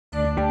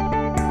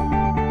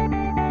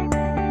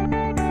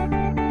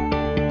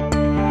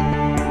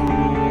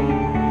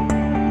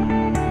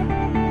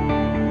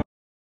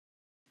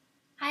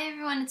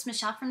it's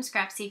Michelle from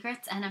Scrap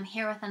Secrets, and I'm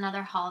here with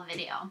another haul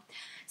video.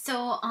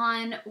 So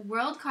on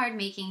World Card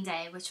Making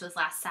Day, which was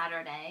last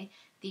Saturday,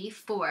 the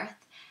 4th,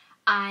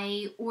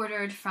 I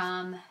ordered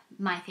from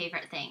My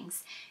Favorite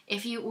Things.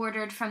 If you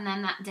ordered from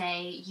them that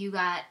day, you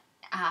got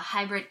a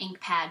hybrid ink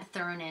pad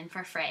thrown in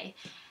for free.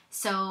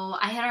 So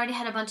I had already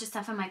had a bunch of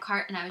stuff in my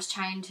cart, and I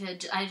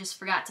just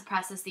forgot to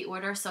process the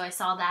order, so I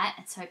saw that,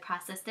 and so I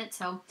processed it.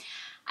 So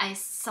I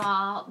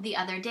saw the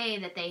other day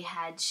that they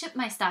had shipped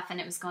my stuff and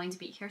it was going to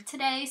be here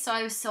today, so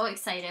I was so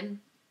excited.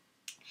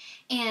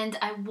 And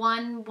I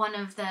won one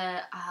of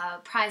the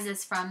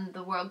prizes from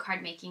the World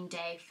Card Making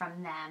Day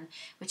from them,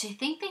 which I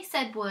think they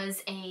said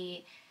was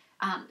a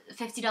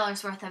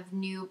 $50 worth of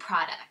new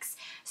products.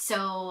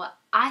 So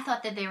I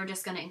thought that they were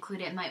just going to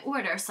include it in my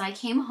order. So I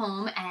came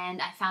home and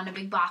I found a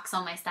big box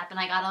on my step and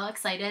I got all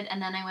excited,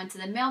 and then I went to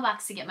the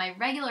mailbox to get my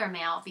regular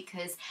mail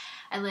because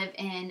I live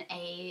in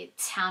a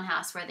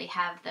townhouse where they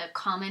have the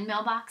common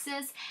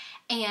mailboxes,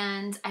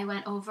 and I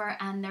went over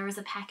and there was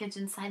a package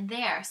inside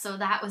there. So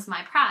that was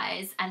my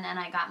prize, and then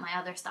I got my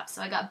other stuff.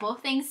 So I got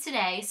both things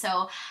today.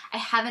 So I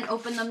haven't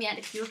opened them yet.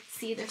 If you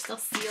see, they're still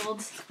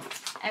sealed.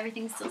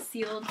 Everything's still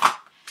sealed.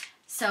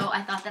 So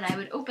I thought that I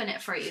would open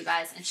it for you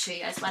guys and show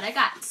you guys what I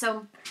got.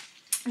 So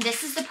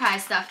this is the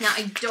prize stuff. Now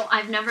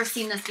I've never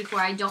seen this before.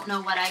 I don't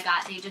know what I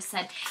got. They just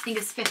said, I think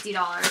it's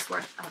 $50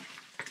 worth of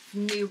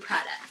new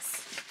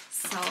products.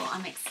 So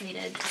I'm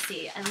excited to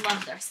see. I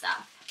love their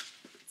stuff.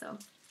 So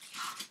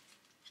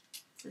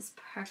this is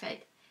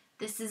perfect.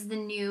 This is the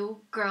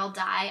new girl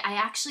die. I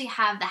actually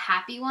have the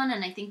happy one,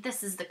 and I think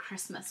this is the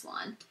Christmas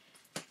one.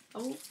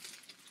 Oh,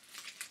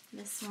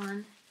 this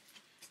one.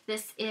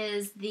 This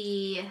is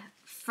the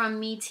From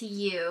Me to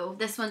You.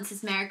 This one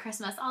says Merry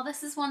Christmas. Oh,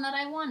 this is one that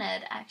I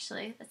wanted,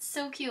 actually. That's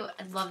so cute.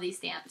 I love these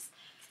stamps.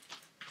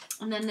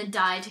 And then the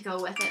die to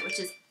go with it, which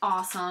is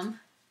awesome.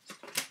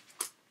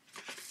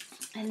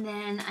 And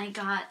then I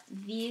got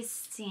these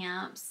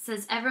stamps. It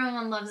says,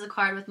 everyone loves a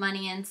card with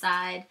money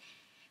inside.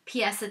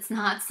 P.S. It's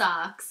not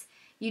socks.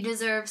 You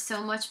deserve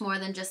so much more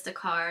than just a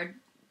card.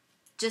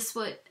 Just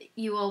what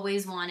you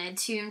always wanted,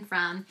 to and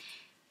from.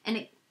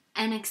 And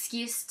an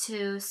excuse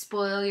to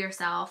spoil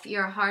yourself.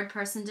 You're a hard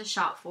person to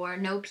shop for.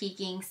 No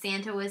peeking.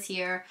 Santa was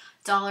here.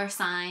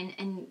 $,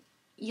 and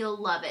you'll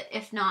love it.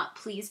 If not,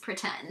 please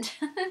pretend.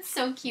 It's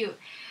so cute.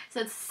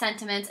 So it's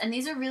sentiments, and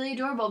these are really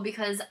adorable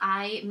because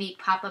I make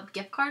pop-up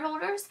gift card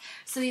holders,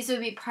 so these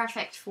would be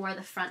perfect for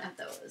the front of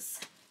those.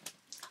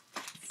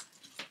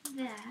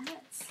 That,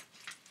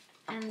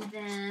 and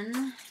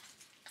then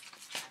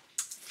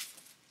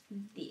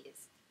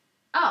these.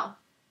 Oh,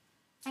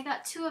 I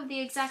got two of the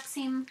exact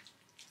same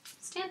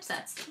stamp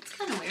sets. That's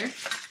kind of weird.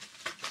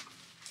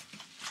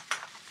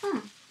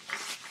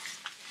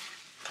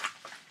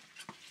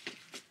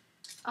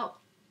 Oh,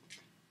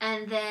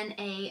 and then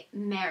a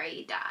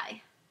Mary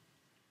die.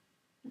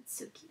 That's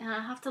so cute. And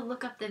I'll have to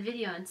look up the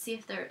video and see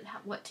if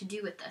what to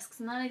do with this, because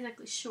I'm not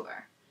exactly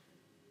sure.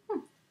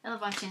 I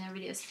love watching their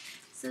videos.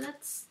 So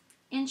that's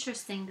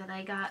interesting that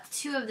I got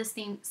two of the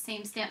same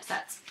stamp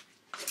sets.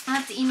 I'll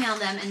have to email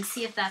them and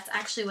see if that's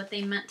actually what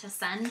they meant to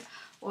send,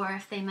 or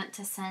if they meant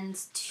to send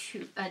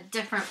a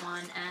different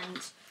one, and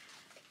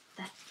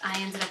that I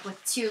ended up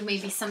with two.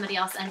 Maybe somebody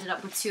else ended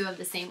up with two of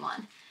the same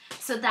one.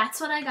 So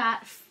that's what I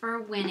got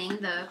for winning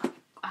the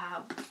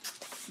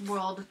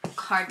World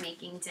Card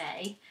Making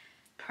Day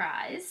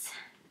prize.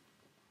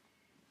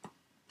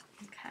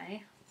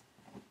 Okay.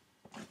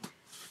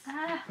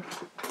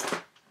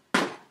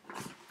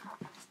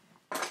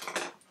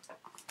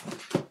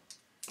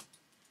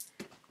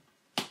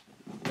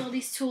 All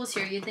these tools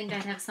here, you'd think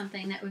I'd have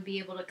something that would be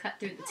able to cut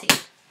through the tape.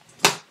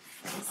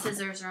 The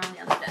scissors are on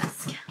the other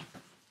desk.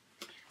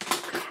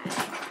 Okay.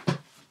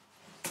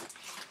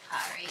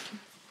 Alright.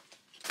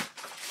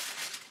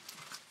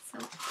 So,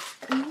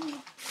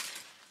 ooh,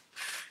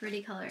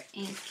 pretty color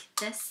ink.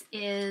 This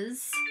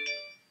is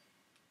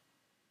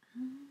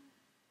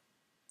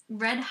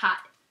Red Hot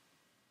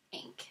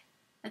ink.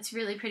 That's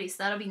really pretty, so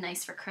that'll be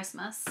nice for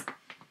Christmas.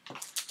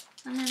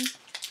 And then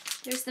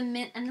there's the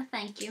mint and the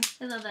thank you.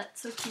 I love that,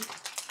 so cute.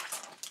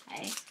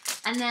 Okay.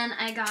 And then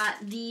I got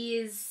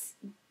these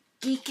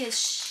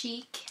Geekish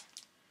Chic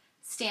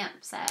stamp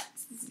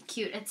sets. This is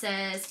cute. It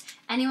says,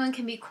 anyone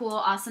can be cool,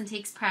 awesome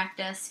takes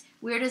practice.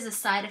 Weird is a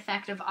side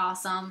effect of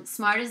awesome.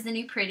 Smart is the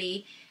new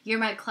pretty. You're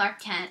my Clark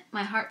Kent.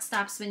 My heart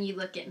stops when you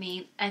look at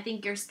me. I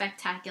think you're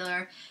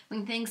spectacular.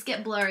 When things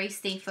get blurry,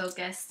 stay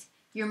focused.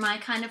 You're my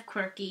kind of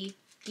quirky.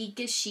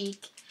 Geekish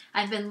Chic.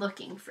 I've been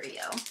looking for you.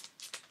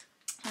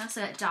 I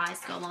also got dies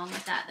to go along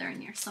with that. They're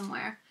in here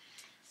somewhere.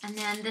 And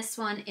then this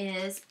one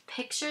is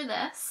Picture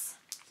This.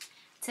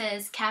 It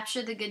says,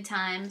 capture the good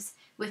times.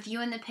 With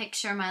you in the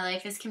picture, my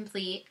life is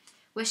complete.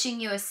 Wishing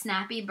you a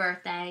snappy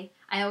birthday.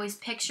 I always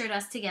pictured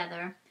us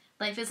together.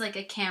 Life is like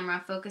a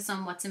camera. Focus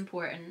on what's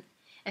important.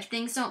 If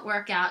things don't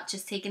work out,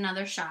 just take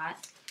another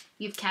shot.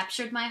 You've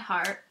captured my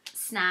heart.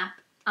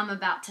 Snap. I'm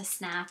about to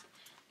snap.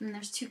 And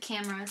there's two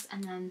cameras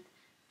and then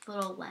a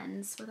little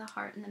lens with a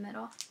heart in the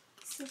middle.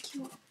 So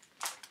cute.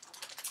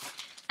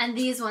 And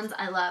these ones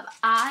I love.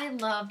 I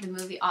love the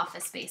movie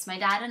Office Space. My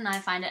dad and I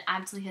find it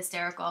absolutely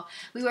hysterical.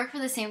 We work for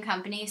the same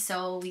company,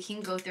 so we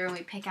can go through and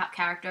we pick out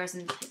characters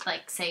and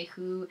like say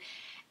who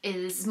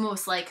is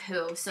most like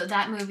who. So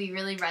that movie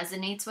really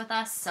resonates with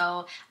us.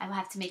 So I will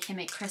have to make him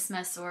a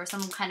Christmas or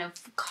some kind of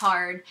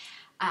card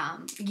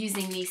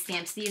using these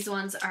stamps. These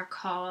ones are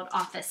called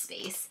Office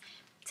Space.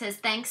 It says,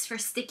 thanks for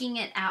sticking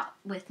it out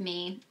with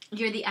me.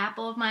 You're the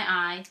apple of my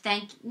eye.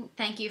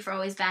 Thank you for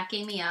always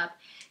backing me up.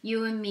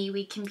 You and me,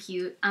 we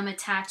compute. I'm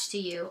attached to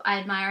you. I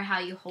admire how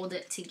you hold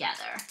it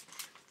together.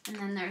 And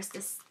then there's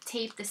this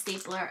tape, the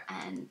stapler,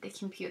 and the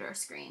computer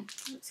screen.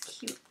 It's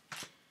cute.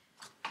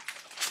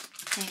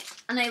 Okay.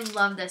 And I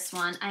love this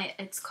one.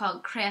 It's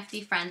called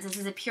Crafty Friends. This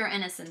is a pure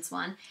innocence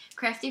one.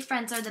 Crafty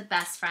friends are the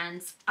best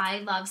friends. I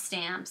love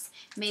stamps.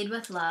 Made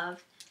with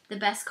love. The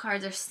best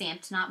cards are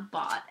stamped, not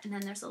bought. And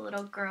then there's a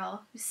little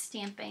girl who's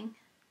stamping.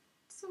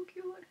 So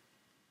cute.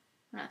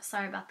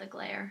 Sorry about the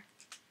glare.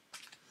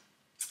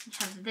 We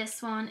have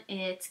this one.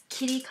 It's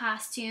kitty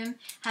costume.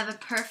 Have a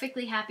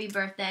perfectly happy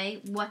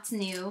birthday. What's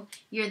new?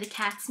 You're the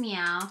cat's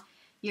meow.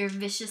 You're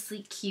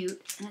viciously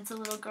cute. And it's a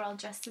little girl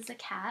dressed as a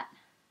cat.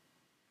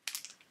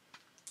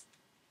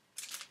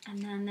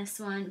 And then this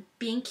one,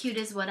 being cute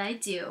is what I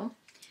do.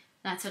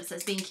 That's what it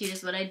says, being cute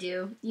is what I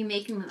do. You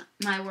make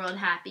my world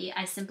happy.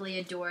 I simply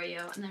adore you.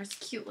 And there's a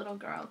cute little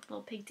girl with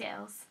little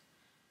pigtails.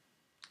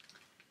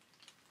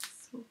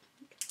 So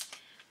cute.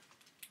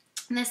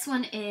 And this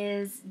one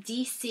is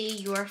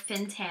DC, you're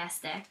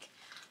fantastic.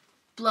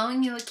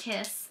 Blowing you a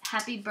kiss.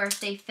 Happy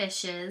birthday,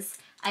 fishes.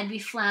 I'd be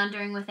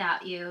floundering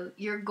without you.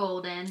 You're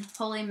golden.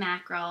 Holy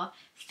mackerel.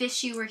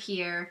 Fish you were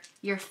here.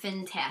 You're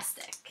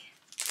fantastic.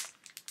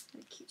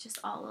 Really cute, just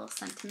all little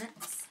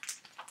sentiments.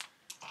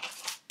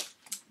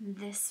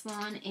 This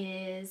one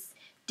is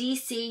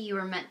DC, you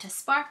were meant to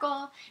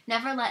sparkle.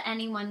 Never let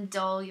anyone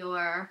dull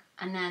your,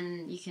 and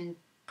then you can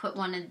put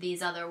one of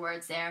these other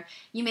words there.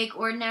 You make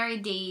ordinary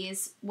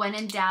days. When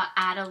in doubt,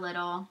 add a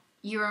little.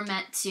 You were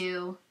meant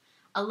to,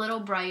 a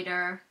little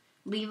brighter,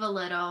 leave a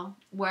little,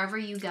 wherever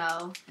you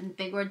go. And the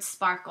big word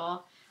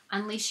sparkle.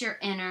 Unleash your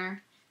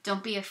inner.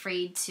 Don't be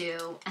afraid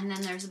to. And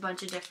then there's a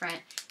bunch of different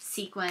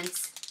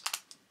sequins,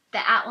 the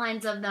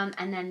outlines of them,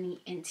 and then the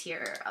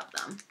interior of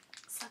them.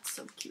 So that's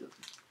so cute.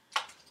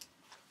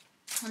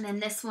 And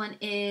then this one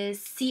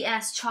is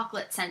CS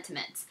Chocolate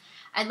Sentiments.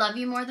 I love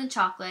you more than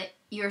chocolate.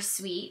 You're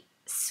sweet.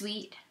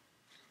 Sweet.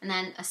 And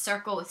then a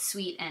circle with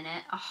sweet in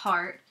it. A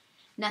heart.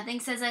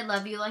 Nothing says I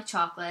love you like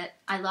chocolate.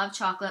 I love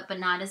chocolate, but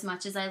not as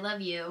much as I love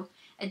you.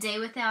 A day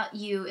without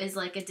you is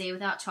like a day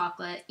without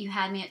chocolate. You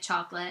had me at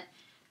chocolate.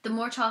 The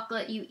more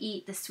chocolate you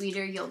eat, the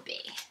sweeter you'll be.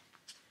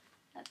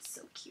 That's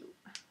so cute.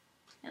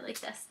 I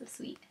like this, the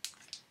sweet.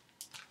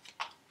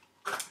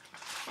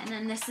 And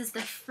then this is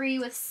the free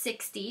with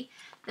 60,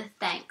 the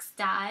thanks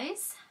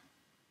dies.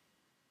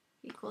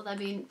 Be cool, that'd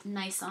be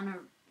nice on a,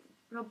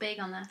 real big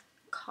on the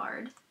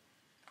card.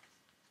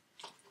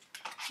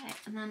 Okay,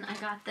 and then I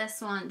got this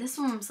one. This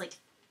one was like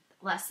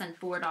less than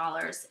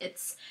 $4.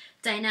 It's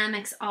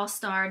Dynamics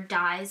All-Star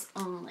Dies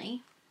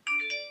Only.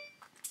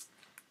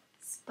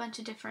 It's a bunch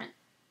of different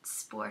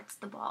sports,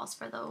 the balls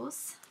for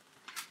those.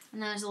 And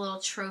then there's a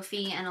little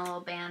trophy and a little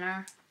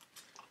banner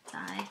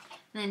die.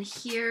 And then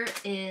here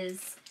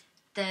is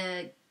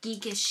the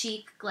Geekish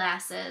Chic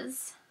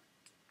glasses.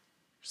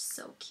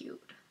 So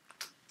cute.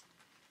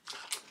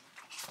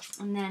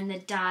 And then the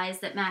dies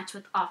that match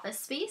with Office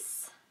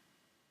Space.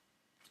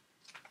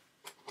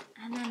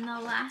 And then the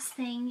last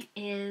thing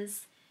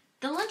is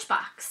the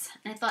lunchbox.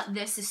 And I thought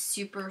this is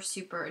super,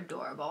 super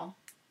adorable.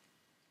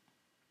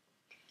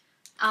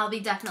 I'll be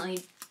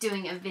definitely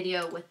doing a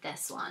video with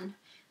this one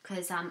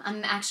because I'm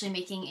actually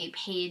making a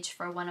page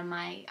for one of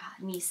my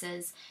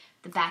nieces,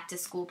 the back to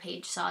school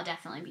page, so I'll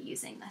definitely be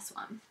using this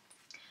one.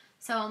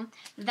 So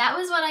that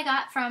was what I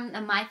got from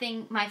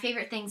my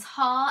favorite things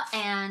haul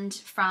and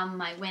from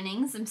my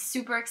winnings. I'm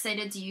super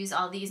excited to use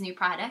all these new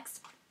products.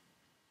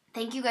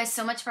 Thank you guys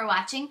so much for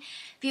watching.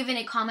 If you have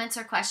any comments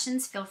or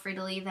questions, feel free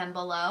to leave them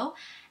below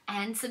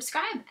and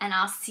subscribe. And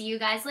I'll see you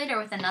guys later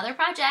with another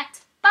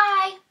project.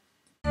 Bye!